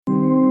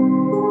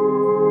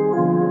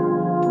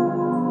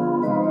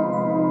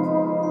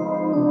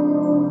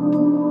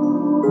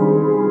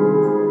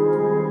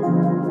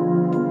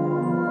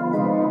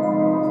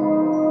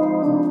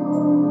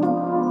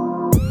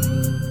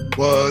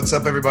What's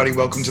up, everybody?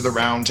 Welcome to the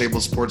Roundtable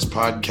Sports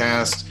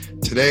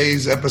Podcast.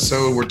 Today's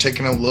episode, we're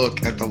taking a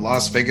look at the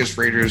Las Vegas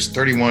Raiders'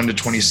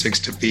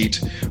 31-26 defeat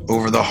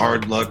over the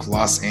hard luck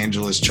Los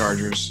Angeles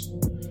Chargers.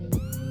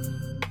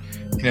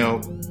 You know,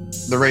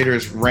 the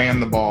Raiders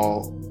ran the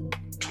ball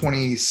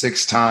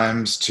 26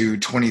 times to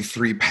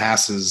 23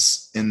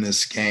 passes in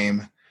this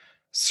game.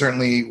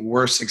 Certainly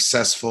were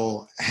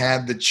successful,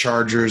 had the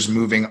Chargers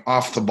moving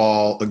off the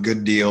ball a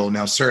good deal.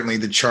 Now, certainly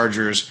the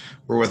Chargers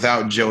were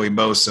without Joey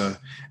Bosa.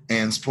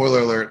 And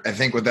spoiler alert, I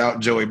think without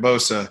Joey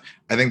Bosa,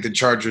 I think the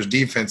Chargers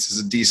defense is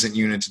a decent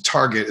unit to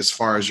target as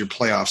far as your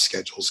playoff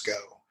schedules go.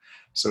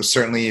 So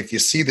certainly if you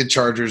see the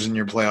Chargers in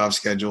your playoff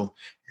schedule,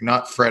 you're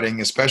not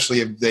fretting, especially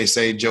if they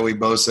say Joey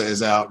Bosa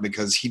is out,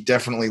 because he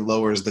definitely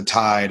lowers the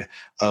tide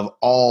of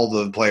all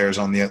the players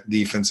on the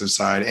defensive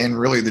side and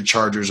really the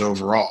Chargers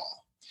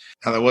overall.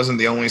 Now, that wasn't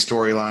the only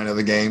storyline of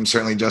the game.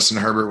 Certainly Justin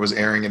Herbert was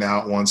airing it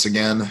out once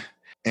again.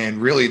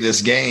 And really,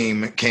 this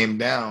game came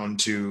down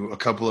to a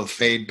couple of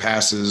fade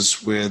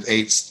passes with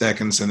 8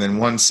 seconds and then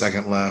 1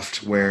 second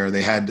left, where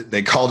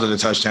they called it a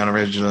touchdown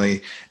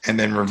originally and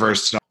then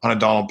reversed it on a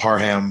Donald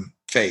Parham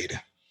fade.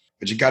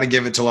 But you got to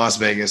give it to Las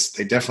Vegas.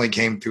 They definitely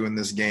came through in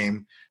this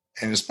game.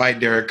 And despite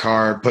Derek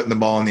Carr putting the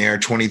ball in the air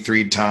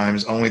 23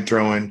 times, only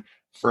throwing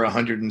for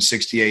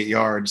 168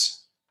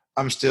 yards,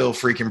 I'm still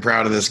freaking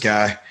proud of this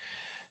guy.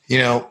 You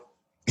know,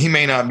 he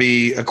may not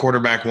be a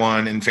quarterback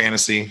one in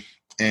fantasy,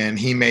 and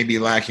he may be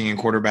lacking in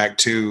quarterback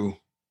two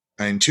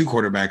in 2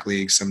 quarterback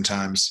leagues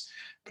sometimes.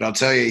 But I'll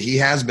tell you, he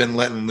has been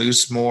letting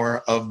loose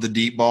more of the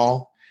deep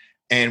ball.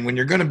 And when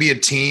you're going to be a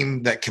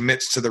team that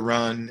commits to the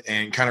run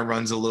and kind of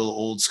runs a little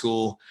old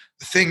school,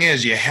 the thing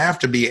is you have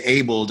to be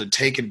able to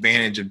take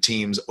advantage of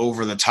teams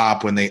over the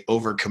top when they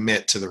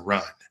overcommit to the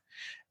run.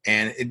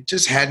 And it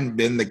just hadn't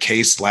been the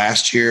case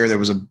last year. There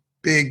was a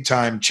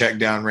big-time check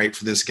down rate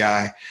for this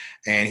guy,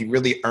 and he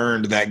really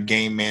earned that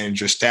game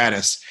manager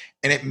status.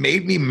 And it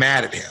made me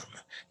mad at him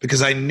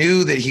because I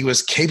knew that he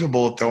was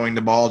capable of throwing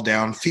the ball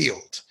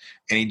downfield,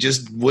 and he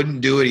just wouldn't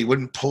do it. He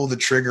wouldn't pull the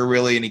trigger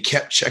really, and he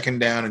kept checking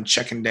down and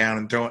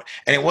throwing.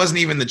 And it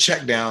wasn't even the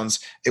check downs.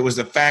 It was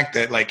the fact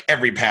that like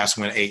every pass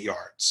went 8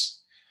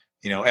 yards,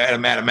 at a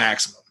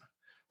maximum.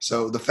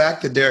 So the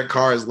fact that Derek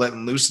Carr is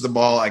letting loose the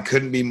ball, I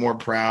couldn't be more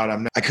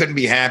proud. I couldn't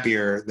be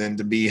happier than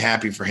to be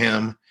happy for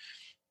him.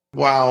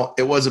 While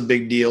it was a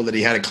big deal that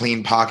he had a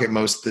clean pocket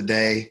most of the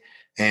day,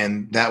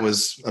 and that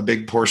was a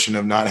big portion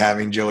of not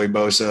having Joey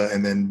Bosa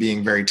and then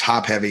being very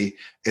top heavy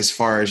as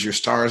far as your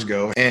stars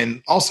go.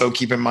 And also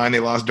keep in mind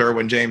they lost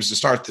Derwin James to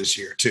start this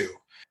year too.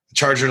 The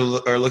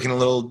Chargers are looking a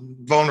little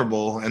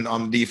vulnerable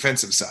on the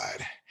defensive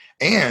side.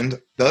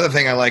 And the other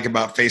thing I like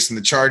about facing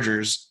the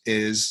Chargers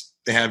is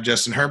they have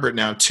Justin Herbert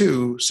now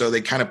too, so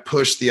they kind of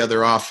push the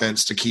other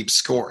offense to keep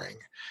scoring.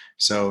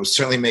 So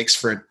certainly makes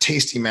for a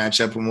tasty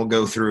matchup, and we'll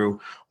go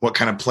through what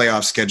kind of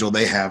playoff schedule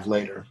they have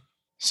later.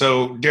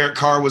 So Derek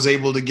Carr was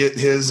able to get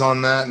his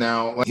on that.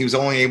 Now, he was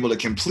only able to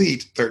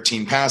complete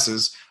 13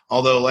 passes,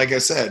 although, like I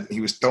said,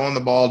 he was throwing the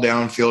ball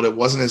downfield. It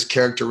wasn't his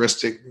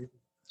characteristic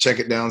check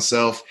it down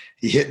self.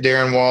 He hit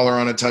Darren Waller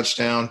on a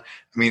touchdown.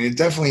 I mean, it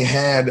definitely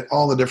had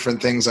all the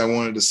different things I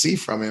wanted to see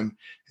from him.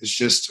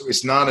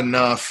 It's not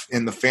enough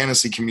in the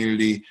fantasy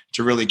community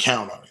to really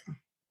count on him.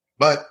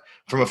 But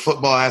from a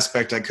football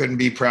aspect, I couldn't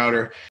be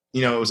prouder.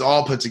 It was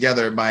all put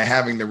together by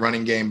having the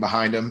running game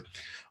behind him.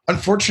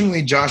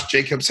 Unfortunately, Josh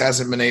Jacobs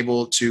hasn't been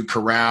able to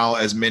corral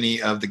as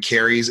many of the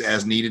carries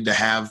as needed to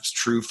have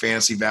true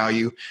fantasy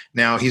value.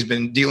 Now, he's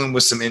been dealing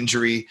with some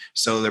injury,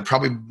 so they're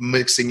probably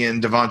mixing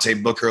in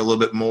Devontae Booker a little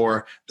bit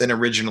more than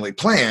originally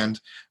planned.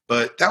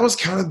 But that was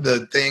kind of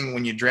the thing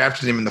when you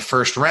drafted him in the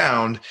first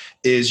round,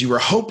 is you were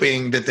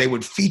hoping that they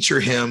would feature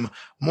him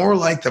more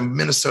like the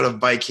Minnesota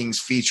Vikings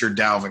featured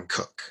Dalvin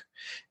Cook.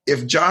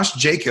 If Josh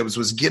Jacobs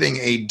was getting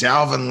a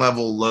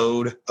Dalvin-level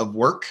load of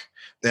work,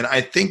 then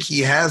I think he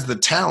has the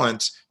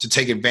talent to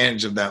take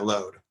advantage of that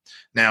load.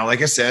 Now,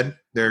 like I said,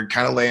 they're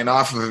kind of laying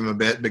off of him a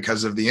bit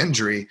because of the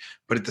injury,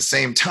 but at the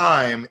same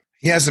time,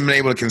 he hasn't been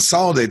able to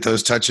consolidate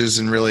those touches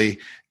and really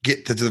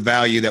get to the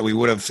value that we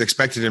would have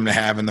expected him to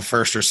have in the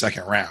first or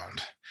second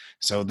round.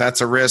 So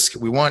that's a risk.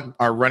 We want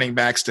our running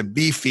backs to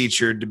be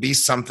featured, to be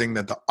something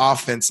that the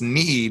offense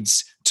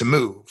needs to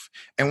move.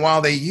 And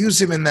while they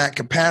use him in that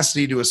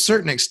capacity to a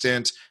certain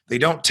extent, they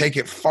don't take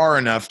it far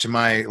enough to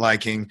my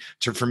liking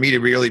for me to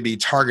really be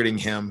targeting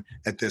him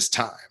at this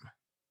time.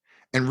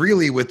 And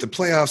really, with the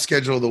playoff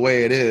schedule the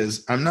way it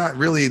is, I'm not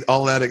really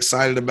all that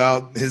excited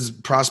about his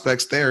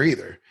prospects there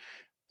either.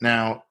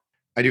 Now,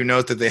 I do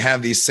note that they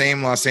have these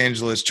same Los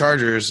Angeles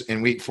Chargers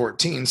in week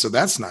 14, so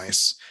that's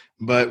nice.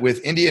 But with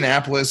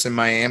Indianapolis and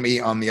Miami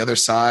on the other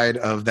side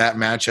of that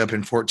matchup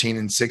in 14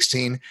 and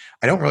 16,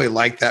 I don't really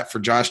like that for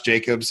Josh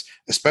Jacobs,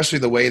 especially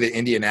the way that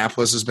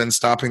Indianapolis has been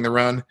stopping the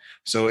run.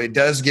 So it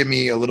does give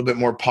me a little bit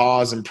more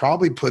pause and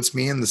probably puts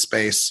me in the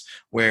space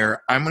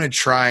where I'm going to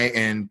try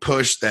and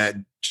push that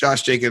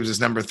Josh Jacobs is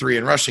number 3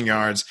 in rushing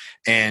yards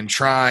and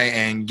try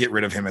and get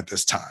rid of him at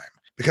this time.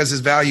 because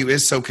his value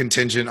is so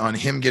contingent on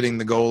him getting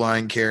the goal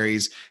line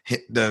carries,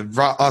 the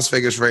Las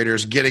Vegas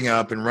Raiders getting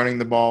up and running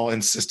the ball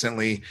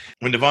insistently.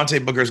 When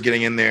Devontae Booker's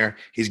getting in there,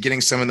 he's getting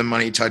some of the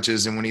money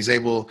touches. And when he's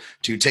able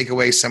to take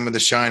away some of the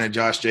shine of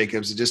Josh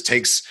Jacobs, it just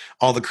takes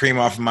all the cream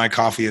off of my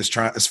coffee as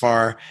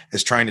far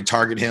as trying to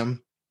target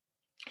him.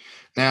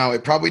 Now,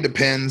 it probably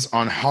depends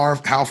on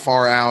how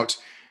far out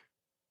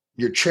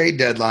your trade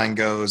deadline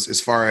goes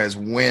as far as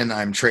when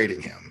I'm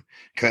trading him,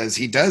 because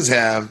he does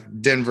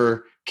have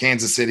Denver,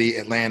 Kansas City,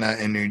 Atlanta,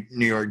 and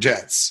New York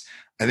Jets.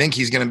 I think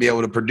he's going to be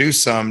able to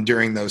produce some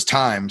during those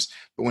times.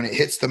 But when it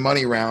hits the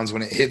money rounds,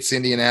 when it hits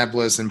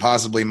Indianapolis and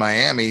possibly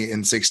Miami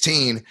in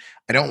 16,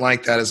 I don't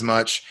like that as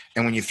much.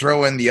 And when you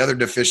throw in the other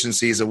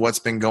deficiencies of what's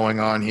been going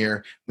on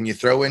here, when you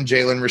throw in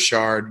Jalen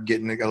Richard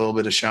getting a little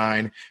bit of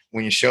shine,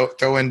 when you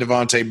throw in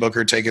Devontae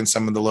Booker taking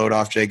some of the load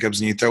off Jacobs,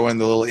 and you throw in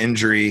the little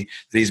injury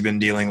that he's been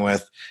dealing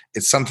with,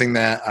 it's something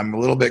that I'm a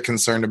little bit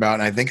concerned about.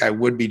 And I think I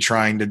would be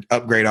trying to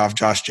upgrade off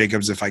Josh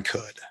Jacobs if I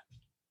could.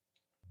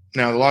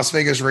 Now, the Las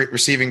Vegas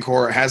receiving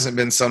core hasn't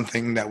been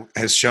something that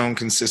has shown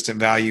consistent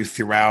value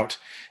throughout.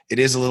 It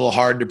is a little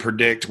hard to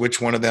predict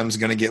which one of them is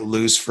going to get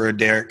loose for a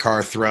Derek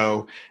Carr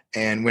throw.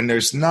 And when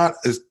there's not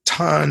a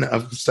ton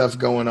of stuff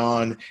going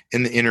on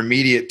in the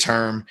intermediate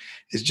term,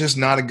 it's just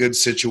not a good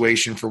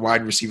situation for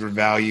wide receiver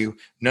value.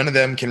 None of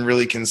them can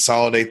really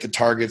consolidate the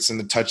targets and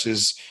the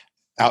touches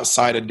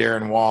outside of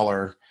Darren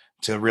Waller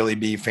to really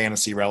be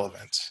fantasy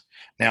relevant.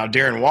 Now,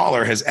 Darren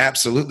Waller has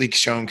absolutely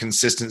shown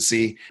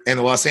consistency, and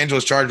the Los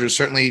Angeles Chargers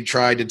certainly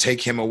tried to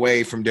take him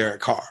away from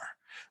Derek Carr.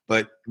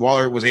 But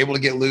Waller was able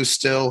to get loose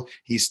still.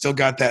 He's still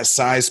got that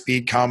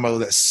size-speed combo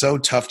that's so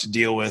tough to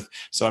deal with.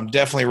 So I'm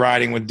definitely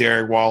riding with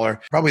Derek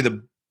Waller, probably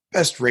the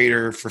best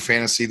Raider for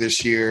fantasy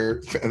this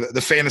year,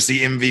 the fantasy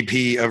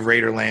MVP of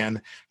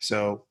Raiderland.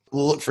 So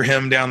we'll look for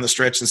him down the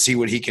stretch and see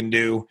what he can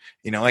do.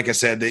 You know, like I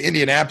said, the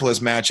Indianapolis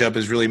matchup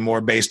is really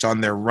more based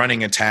on their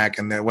running attack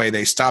and the way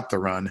they stop the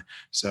run.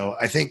 So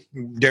I think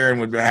Darren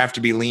would have to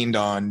be leaned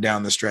on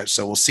down the stretch.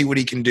 So we'll see what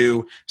he can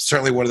do.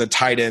 Certainly one of the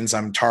tight ends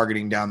I'm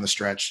targeting down the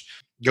stretch.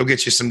 Go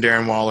get you some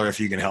Darren Waller if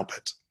you can help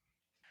it.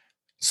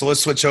 So let's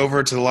switch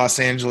over to the Los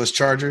Angeles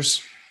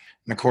Chargers.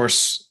 And, of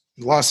course,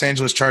 the Los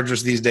Angeles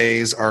Chargers these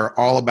days are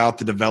all about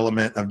the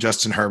development of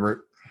Justin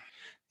Herbert.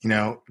 You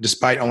know,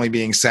 despite only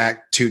being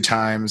sacked 2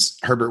 times,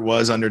 Herbert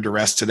was under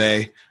duress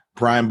today.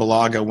 Brian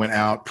Bulaga went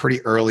out pretty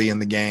early in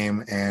the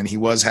game, and he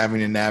was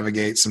having to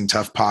navigate some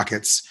tough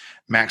pockets.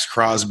 Max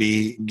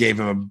Crosby gave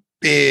him a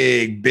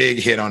big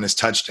hit on his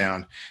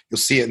touchdown. You'll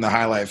see it in the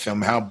highlight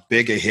film, how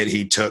big a hit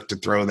he took to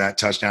throw that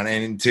touchdown.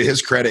 And to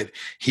his credit,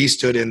 he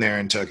stood in there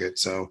and took it.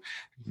 So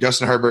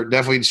Justin Herbert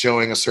definitely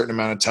showing a certain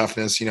amount of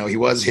toughness. You know, he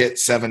was hit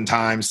 7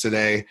 times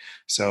today.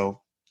 So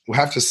we'll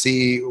have to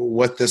see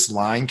what this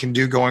line can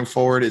do going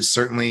forward. It's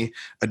certainly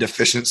a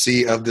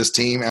deficiency of this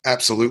team.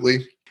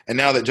 Absolutely. And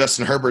now that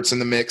Justin Herbert's in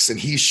the mix and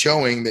he's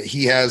showing that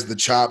he has the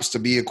chops to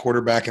be a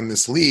quarterback in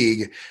this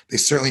league, they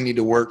certainly need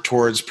to work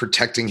towards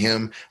protecting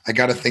him. I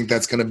got to think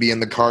that's going to be in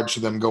the cards for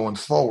them going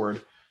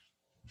forward.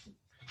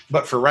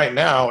 But for right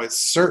now, it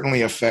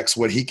certainly affects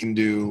what he can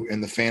do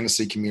in the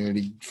fantasy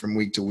community from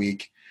week to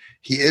week.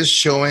 He is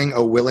showing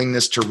a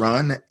willingness to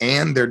run,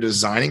 and they're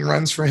designing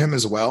runs for him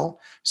as well.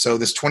 So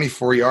this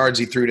 24 yards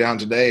he threw down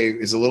today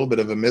is a little bit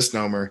of a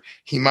misnomer.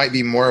 He might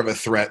be more of a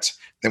threat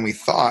than we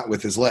thought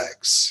with his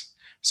legs.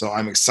 So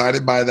I'm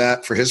excited by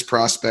that for his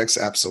prospects,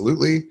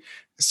 absolutely.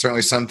 It's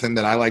certainly something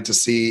that I like to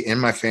see in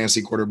my fantasy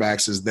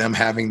quarterbacks is them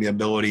having the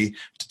ability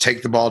to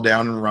take the ball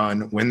down and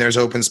run when there's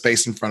open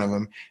space in front of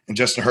them. And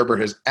Justin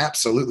Herbert has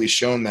absolutely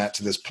shown that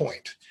to this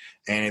point.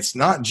 And it's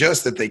not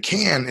just that they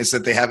can, it's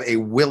that they have a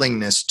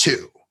willingness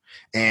to.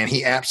 And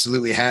he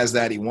absolutely has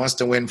that. He wants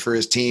to win for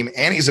his team,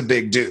 and he's a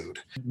big dude.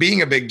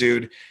 Being a big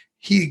dude,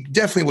 he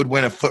definitely would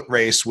win a foot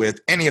race with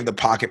any of the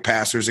pocket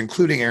passers,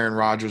 including Aaron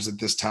Rodgers at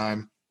this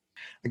time.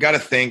 I got to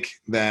think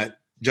that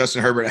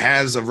Justin Herbert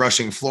has a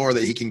rushing floor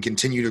that he can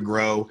continue to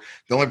grow.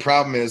 The only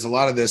problem is a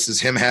lot of this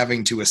is him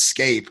having to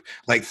escape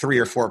like 3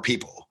 or 4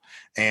 people.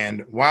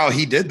 And while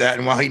he did that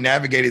and while he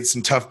navigated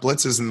some tough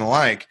blitzes and the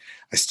like,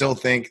 I still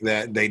think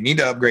that they need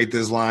to upgrade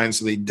this line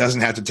so that he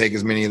doesn't have to take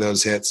as many of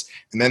those hits,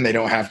 and then they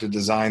don't have to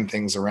design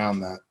things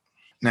around that.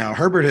 Now,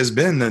 Herbert has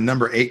been the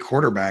number 8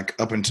 quarterback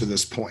up until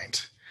this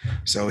point.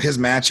 So his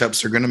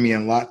matchups are going to mean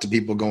a lot to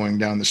people going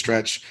down the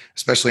stretch,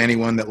 especially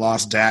anyone that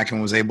lost Dak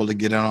and was able to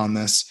get in on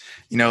this.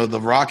 You know,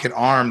 the rocket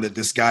arm that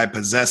this guy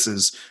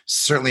possesses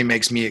certainly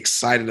makes me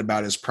excited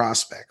about his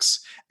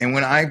prospects. And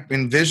when I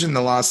envision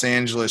the Los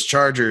Angeles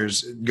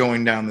Chargers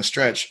going down the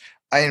stretch,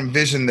 I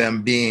envision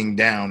them being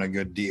down a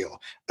good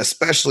deal,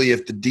 especially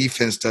if the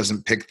defense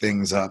doesn't pick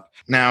things up.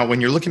 Now,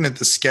 when you're looking at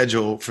the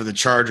schedule for the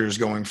Chargers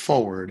going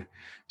forward,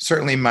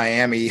 certainly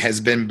Miami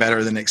has been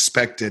better than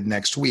expected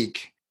next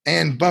week.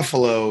 And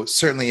Buffalo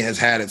certainly has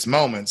had its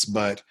moments,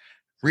 but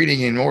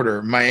reading in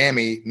order,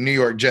 Miami, New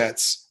York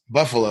Jets,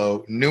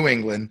 Buffalo, New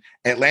England,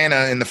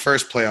 Atlanta in the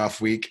first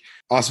playoff week,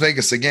 Las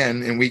Vegas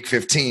again in week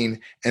 15,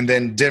 and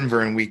then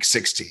Denver in week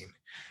 16.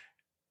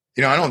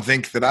 I don't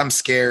think that I'm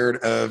scared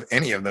of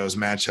any of those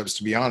matchups,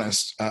 to be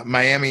honest.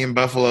 Miami and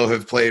Buffalo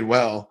have played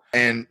well,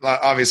 and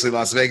obviously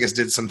Las Vegas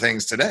did some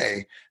things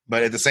today.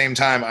 But at the same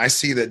time, I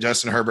see that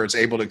Justin Herbert's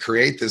able to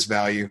create this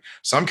value.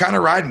 So I'm kind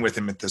of riding with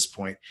him at this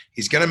point.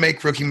 He's going to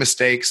make rookie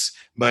mistakes,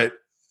 but,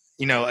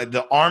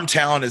 the arm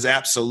talent is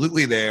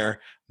absolutely there.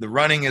 The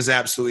running is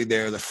absolutely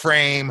there. The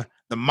frame,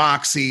 the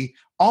moxie,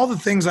 all the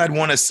things I'd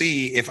want to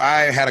see if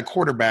I had a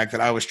quarterback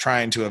that I was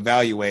trying to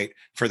evaluate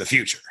for the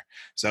future.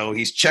 So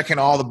he's checking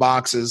all the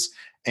boxes.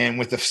 And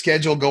with the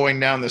schedule going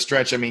down the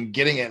stretch,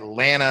 getting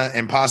Atlanta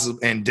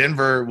and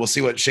Denver, we'll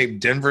see what shape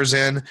Denver's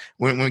in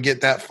when we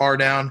get that far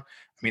down.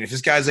 If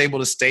this guy's able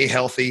to stay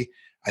healthy,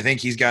 I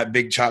think he's got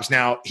big chops.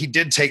 Now, he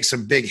did take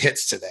some big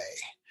hits today,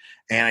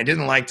 and I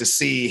didn't like to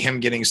see him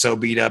getting so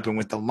beat up. And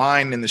with the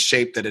line and the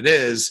shape that it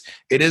is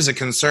a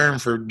concern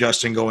for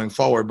Justin going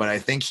forward. But I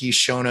think he's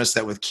shown us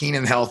that with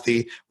Keenan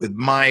healthy, with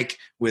Mike,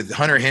 with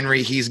Hunter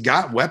Henry, he's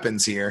got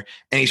weapons here,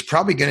 and he's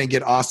probably going to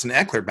get Austin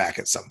Eckler back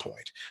at some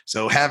point.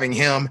 So having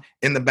him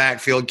in the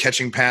backfield,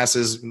 catching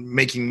passes,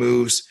 making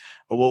moves,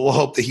 we'll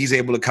hope that he's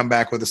able to come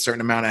back with a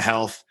certain amount of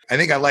health. I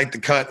think I like the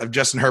cut of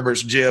Justin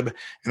Herbert's jib,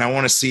 and I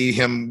want to see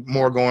him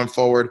more going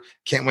forward.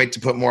 Can't wait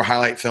to put more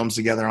highlight films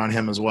together on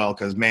him as well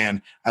because,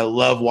 man, I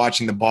love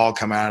watching the ball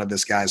come out of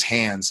this guy's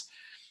hands.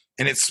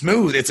 And it's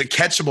smooth. It's a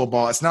catchable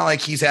ball. It's not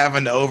like he's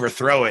having to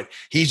overthrow it.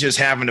 He's just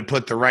having to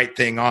put the right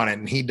thing on it,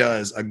 and he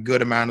does a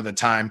good amount of the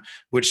time,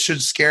 which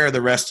should scare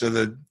the rest of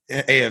the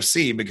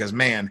AFC because,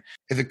 man,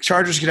 if the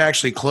Chargers could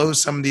actually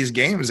close some of these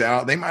games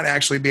out, they might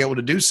actually be able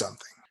to do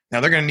something. Now,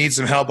 they're going to need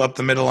some help up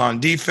the middle on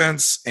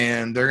defense,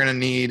 and they're going to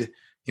need,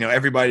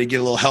 everybody to get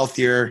a little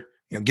healthier,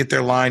 get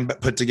their line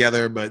put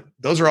together. But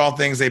those are all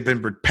things they've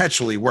been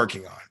perpetually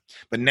working on.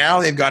 But now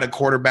they've got a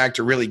quarterback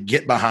to really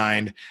get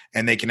behind,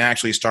 and they can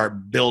actually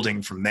start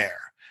building from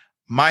there.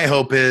 My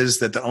hope is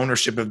that the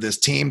ownership of this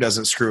team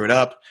doesn't screw it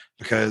up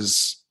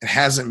because it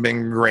hasn't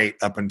been great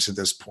up until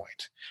this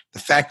point. The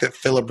fact that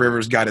Phillip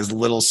Rivers got as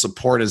little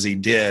support as he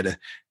did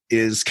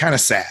is kind of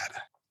sad.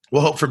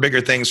 We'll hope for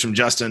bigger things from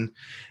Justin,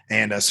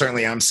 and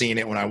certainly I'm seeing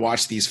it when I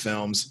watch these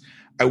films.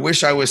 I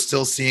wish I was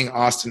still seeing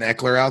Austin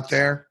Eckler out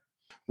there.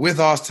 With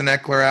Austin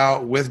Eckler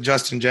out, with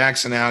Justin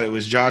Jackson out, it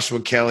was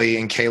Joshua Kelly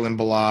and Kalen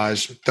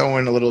Ballage. Throw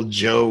in a little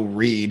Joe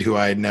Reed, who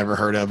I had never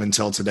heard of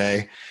until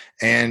today.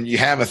 And you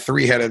have a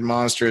three-headed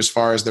monster as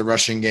far as the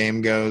rushing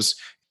game goes.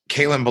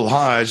 Kalen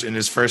Ballage in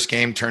his first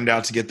game turned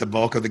out to get the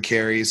bulk of the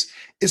carries.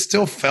 It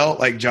still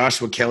felt like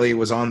Joshua Kelly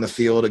was on the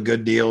field a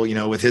good deal,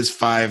 with his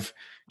 5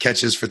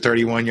 catches for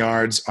 31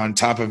 yards on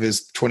top of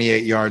his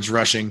 28 yards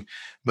rushing.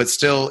 But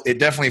still, it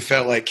definitely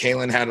felt like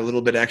Kalen had a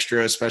little bit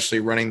extra, especially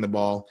running the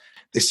ball.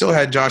 They still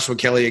had Joshua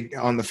Kelly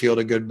on the field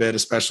a good bit,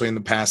 especially in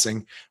the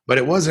passing. But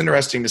it was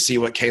interesting to see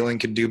what Kalen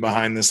could do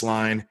behind this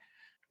line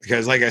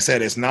because, like I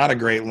said, it's not a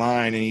great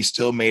line, and he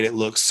still made it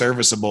look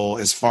serviceable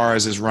as far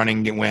as his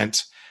running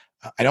went.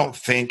 I don't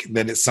think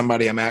that it's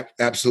somebody I'm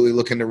absolutely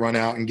looking to run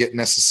out and get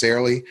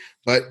necessarily.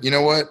 But you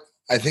know what?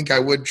 I think I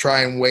would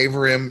try and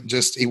waiver him.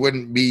 Just he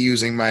wouldn't be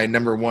using my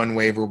number one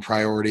waiver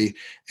priority.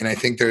 And I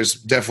think there's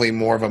definitely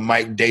more of a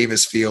Mike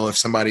Davis feel if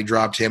somebody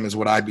dropped him is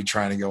what I'd be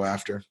trying to go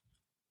after.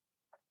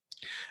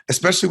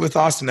 Especially with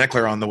Austin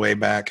Eckler on the way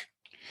back.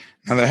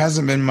 Now, there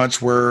hasn't been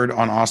much word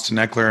on Austin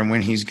Eckler and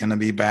when he's going to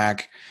be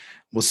back.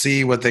 We'll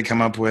see what they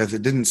come up with.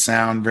 It didn't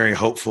sound very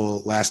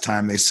hopeful last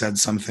time they said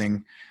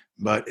something,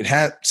 but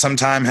some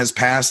time has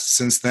passed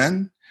since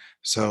then.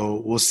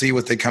 So we'll see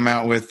what they come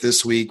out with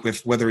this week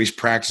with whether he's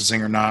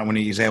practicing or not when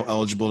he's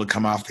eligible to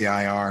come off the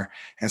IR.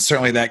 And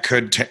certainly that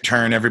could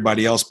turn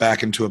everybody else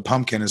back into a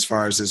pumpkin as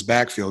far as his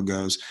backfield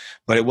goes.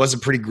 But it was a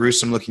pretty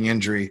gruesome looking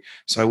injury.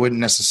 So it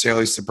wouldn't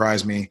necessarily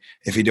surprise me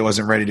if he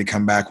wasn't ready to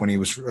come back when he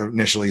was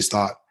initially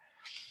thought.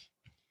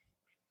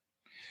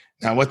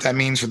 Now, what that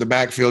means for the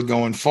backfield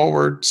going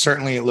forward,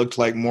 certainly it looked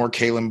like more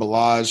Kalen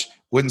Ballage.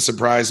 Wouldn't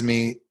surprise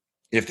me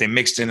if they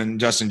mixed in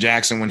Justin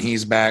Jackson when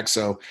he's back.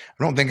 So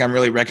I don't think I'm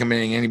really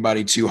recommending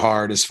anybody too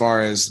hard as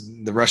far as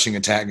the rushing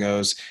attack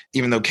goes.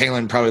 Even though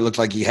Kalen probably looked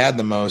like he had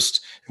the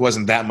most, it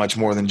wasn't that much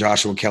more than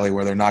Joshua Kelly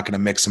where they're not going to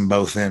mix them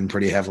both in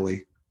pretty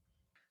heavily.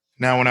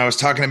 Now, when I was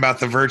talking about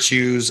the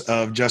virtues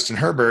of Justin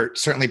Herbert,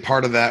 certainly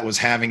part of that was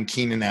having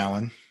Keenan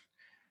Allen.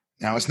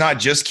 Now, it's not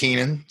just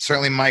Keenan.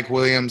 Certainly Mike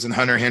Williams and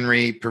Hunter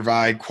Henry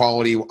provide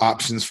quality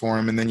options for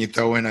him, and then you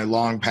throw in a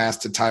long pass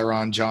to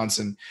Tyron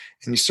Johnson,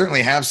 and you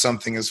certainly have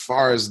something as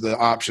far as the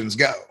options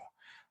go.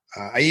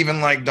 I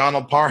even like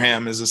Donald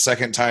Parham as a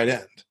second tight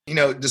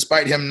end.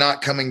 Despite him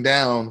not coming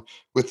down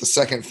with the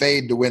second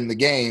fade to win the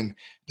game,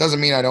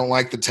 doesn't mean I don't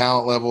like the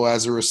talent level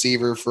as a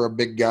receiver for a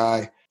big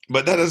guy.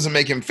 But that doesn't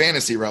make him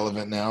fantasy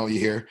relevant now, you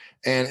hear.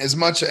 And as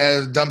much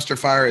as dumpster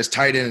fire as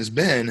tight end has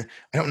been,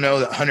 I don't know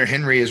that Hunter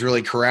Henry is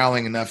really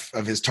corralling enough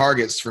of his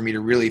targets for me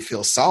to really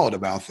feel solid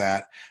about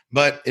that.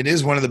 But it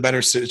is one of the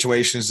better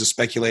situations to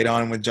speculate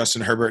on with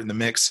Justin Herbert in the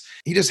mix.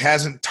 He just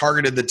hasn't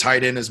targeted the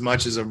tight end as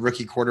much as a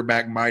rookie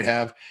quarterback might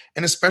have.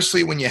 And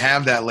especially when you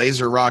have that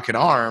laser rocket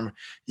arm,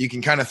 you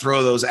can kind of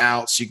throw those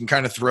outs. You can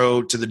kind of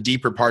throw to the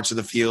deeper parts of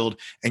the field,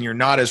 and you're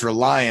not as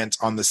reliant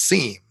on the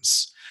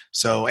seams.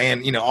 So,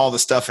 and, all the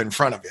stuff in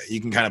front of you, you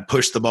can kind of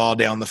push the ball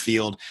down the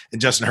field. And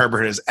Justin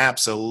Herbert has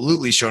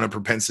absolutely shown a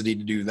propensity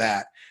to do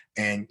that.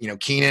 And,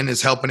 Keenan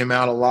is helping him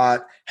out a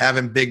lot.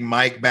 Having Big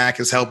Mike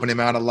back is helping him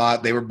out a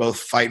lot. They were both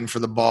fighting for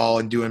the ball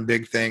and doing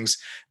big things.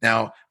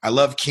 Now, I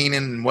love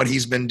Keenan and what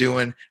he's been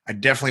doing. I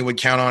definitely would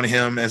count on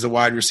him as a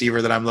wide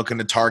receiver that I'm looking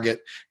to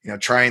target,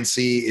 try and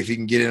see if he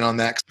can get in on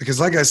that.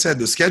 Because like I said,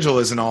 the schedule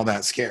isn't all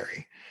that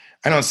scary.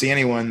 I don't see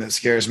anyone that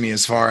scares me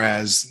as far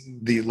as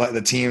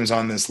the teams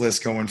on this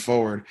list going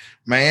forward.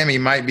 Miami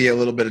might be a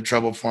little bit of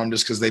trouble for them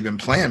just because they've been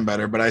playing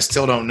better, but I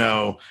still don't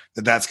know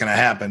that that's going to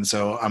happen.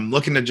 So I'm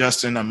looking to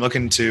Justin. I'm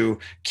looking to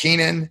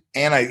Keenan.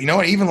 And I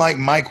even like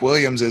Mike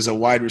Williams as a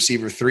wide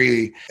receiver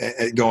 3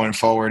 going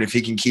forward if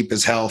he can keep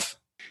his health.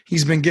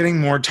 He's been getting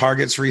more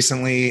targets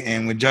recently,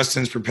 and with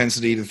Justin's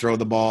propensity to throw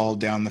the ball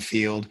down the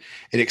field,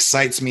 it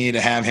excites me to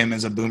have him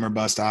as a boomer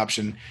bust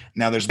option.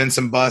 Now, there's been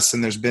some busts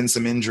and there's been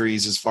some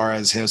injuries as far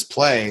as his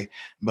play,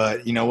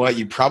 but you know what?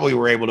 You probably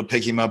were able to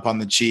pick him up on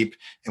the cheap,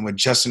 and with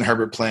Justin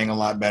Herbert playing a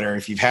lot better,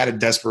 if you've had a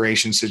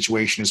desperation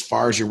situation as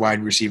far as your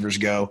wide receivers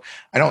go,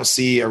 I don't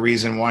see a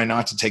reason why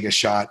not to take a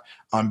shot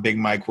on Big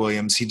Mike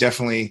Williams. He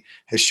definitely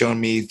has shown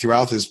me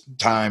throughout his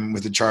time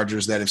with the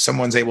Chargers that if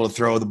someone's able to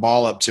throw the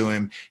ball up to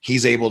him,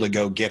 he's able to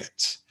go get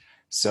it.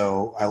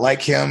 So I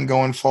like him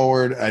going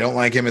forward. I don't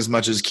like him as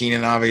much as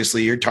Keenan.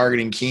 Obviously, you're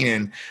targeting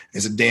Keenan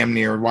as a damn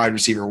near wide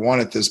receiver 1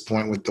 at this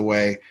point with the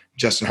way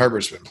Justin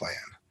Herbert's been playing.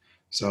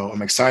 So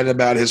I'm excited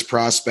about his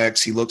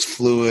prospects. He looks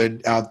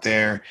fluid out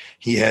there.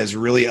 He has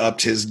really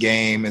upped his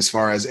game as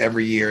far as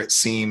every year it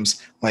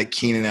seems like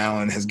Keenan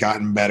Allen has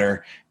gotten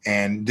better.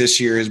 And this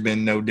year has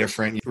been no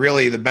different.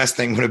 Really, the best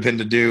thing would have been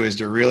to do is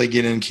to really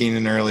get in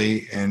Keenan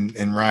early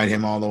and ride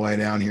him all the way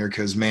down here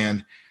because,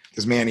 man,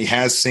 he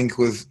has synced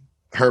with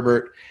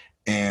Herbert,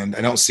 and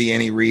I don't see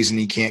any reason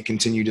he can't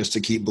continue just to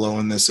keep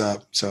blowing this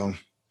up. So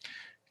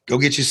go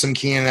get you some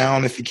Keenan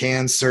Allen if you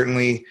can.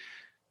 Certainly,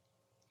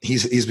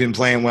 he's been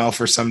playing well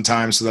for some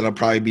time, so that'll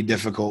probably be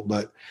difficult.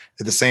 But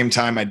at the same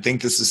time, I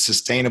think this is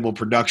sustainable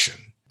production.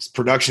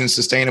 Production is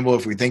sustainable.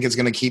 If we think it's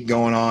going to keep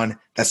going on,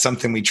 that's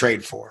something we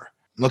trade for.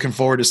 I'm looking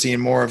forward to seeing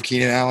more of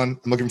Keenan Allen.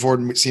 I'm looking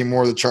forward to seeing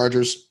more of the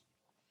Chargers.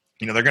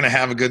 They're going to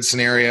have a good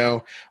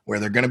scenario where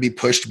they're going to be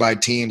pushed by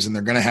teams and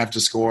they're going to have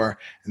to score,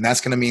 and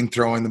that's going to mean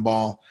throwing the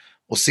ball.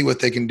 We'll see what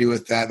they can do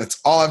with that. That's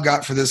all I've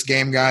got for this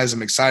game, guys.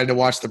 I'm excited to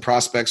watch the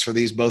prospects for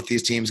both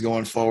these teams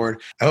going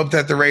forward. I hope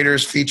that the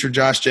Raiders feature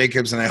Josh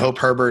Jacobs, and I hope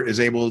Herbert is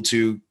able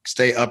to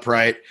stay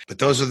upright. But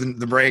those are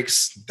the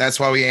breaks. That's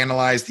why we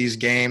analyze these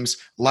games.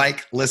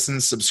 Like, listen,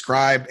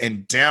 subscribe,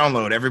 and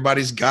download.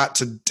 Everybody's got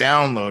to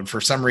download.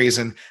 For some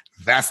reason,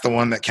 that's the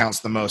one that counts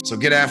the most. So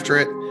get after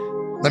it.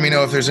 Let me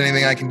know if there's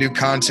anything I can do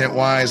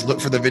content-wise.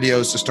 Look for the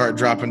videos to start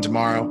dropping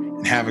tomorrow,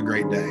 and have a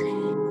great day.